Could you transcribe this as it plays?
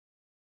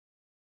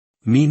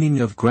Meaning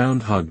of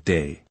Groundhog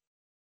Day.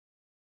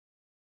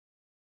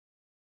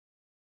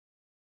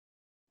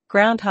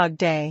 Groundhog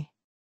Day.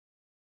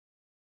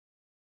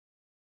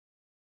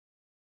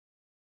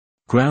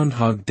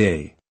 Groundhog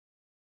Day.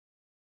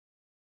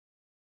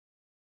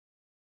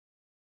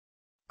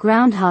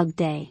 Groundhog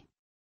Day.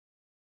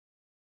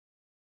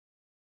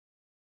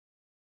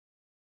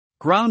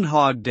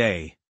 Groundhog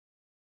Day.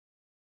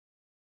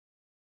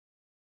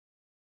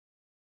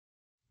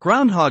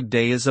 Groundhog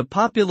Day is a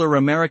popular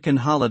American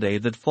holiday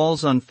that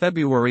falls on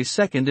February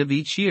 2nd of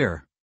each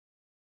year.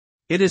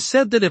 It is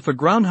said that if a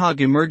groundhog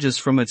emerges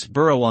from its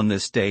burrow on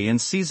this day and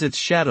sees its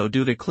shadow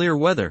due to clear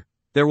weather,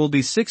 there will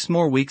be 6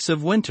 more weeks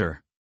of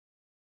winter.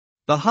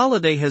 The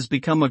holiday has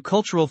become a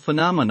cultural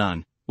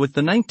phenomenon, with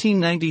the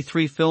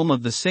 1993 film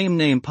of the same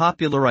name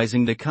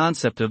popularizing the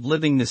concept of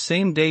living the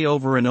same day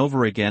over and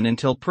over again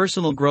until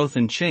personal growth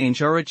and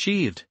change are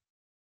achieved.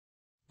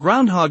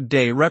 Groundhog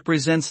Day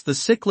represents the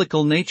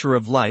cyclical nature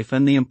of life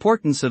and the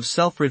importance of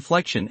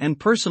self-reflection and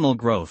personal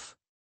growth.